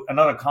to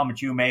another comment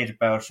you made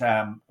about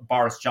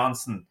Boris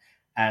Johnson,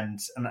 and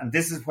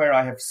this is where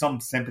I have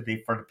some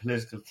sympathy for the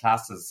political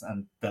classes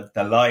and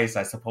the lies,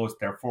 I suppose,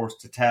 they're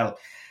forced to tell.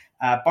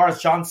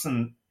 Boris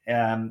Johnson,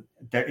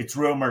 it's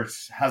rumoured,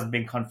 hasn't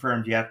been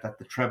confirmed yet, that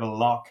the triple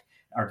lock,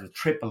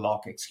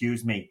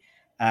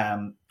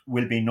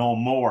 will be no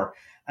more.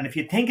 And if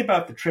you think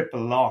about the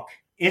triple lock,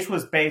 it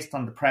was based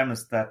on the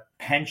premise that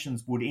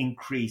pensions would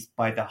increase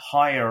by the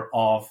higher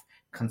of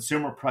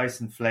consumer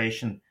price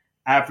inflation,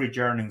 average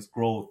earnings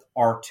growth,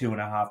 or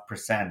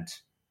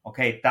 2.5%.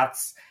 Okay,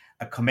 that's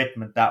a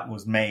commitment that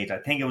was made. I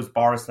think it was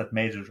Boris that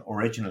made it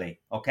originally.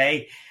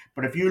 Okay,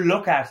 but if you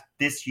look at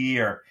this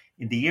year,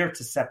 in the year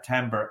to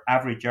September,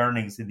 average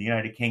earnings in the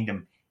United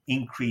Kingdom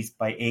increased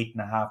by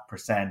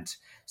 8.5%.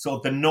 So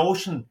the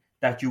notion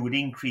that you would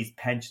increase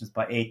pensions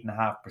by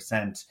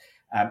 8.5%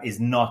 is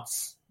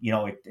nuts.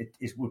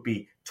 It would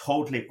be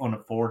totally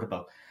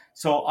unaffordable.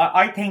 So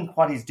I think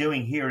what he's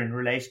doing here in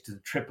relation to the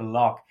triple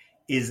lock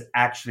is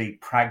actually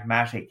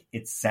pragmatic.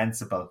 It's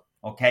sensible,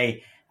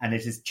 okay? And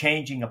it is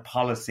changing a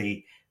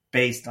policy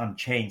based on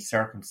changed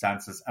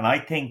circumstances. And I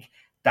think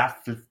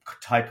that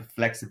type of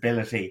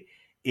flexibility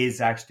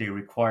is actually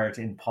required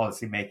in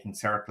policy-making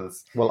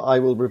circles. Well, I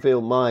will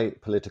reveal my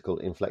political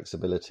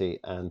inflexibility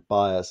and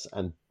bias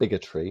and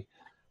bigotry,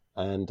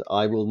 and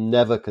I will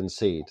never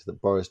concede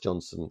that Boris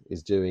Johnson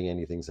is doing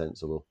anything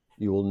sensible.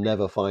 You will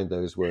never find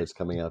those words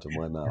coming out of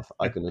my mouth,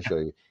 I can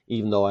assure you,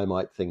 even though I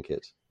might think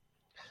it.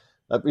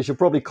 We should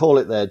probably call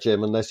it there,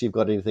 Jim, unless you've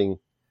got anything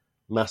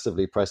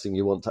massively pressing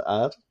you want to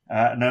add.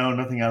 No,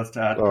 nothing else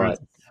to add. All right.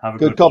 Have a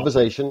good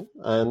conversation,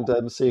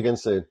 and see you again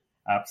soon.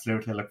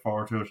 Absolutely, look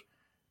forward to it.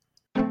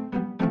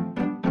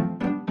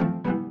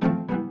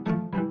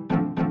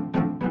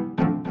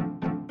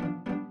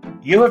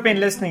 You have been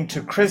listening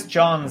to Chris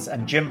Johns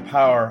and Jim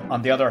Power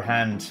on The Other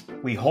Hand.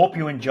 We hope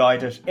you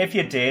enjoyed it. If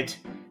you did,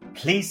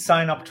 please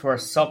sign up to our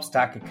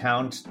Substack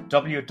account,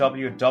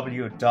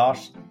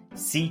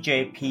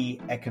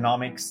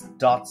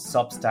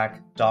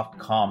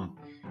 www.cjpeconomics.substack.com.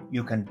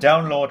 You can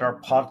download our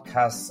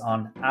podcasts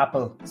on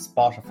Apple,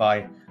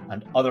 Spotify,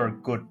 and other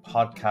good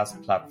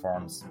podcast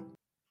platforms.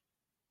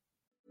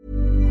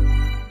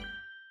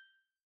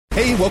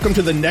 Hey, welcome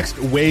to the Next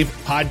Wave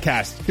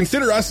podcast.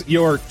 Consider us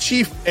your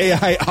chief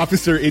AI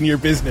officer in your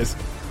business.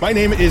 My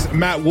name is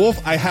Matt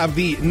Wolf. I have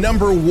the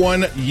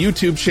 #1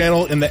 YouTube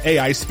channel in the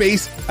AI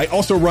space. I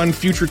also run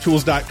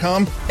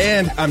futuretools.com,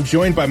 and I'm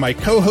joined by my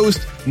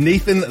co-host,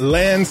 Nathan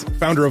Lands,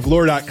 founder of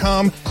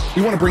lore.com.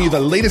 We want to bring you the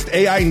latest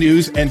AI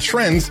news and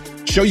trends,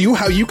 show you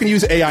how you can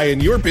use AI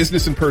in your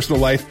business and personal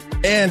life,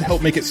 and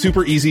help make it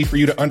super easy for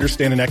you to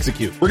understand and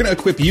execute. We're going to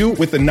equip you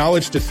with the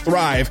knowledge to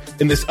thrive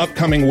in this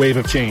upcoming wave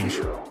of change.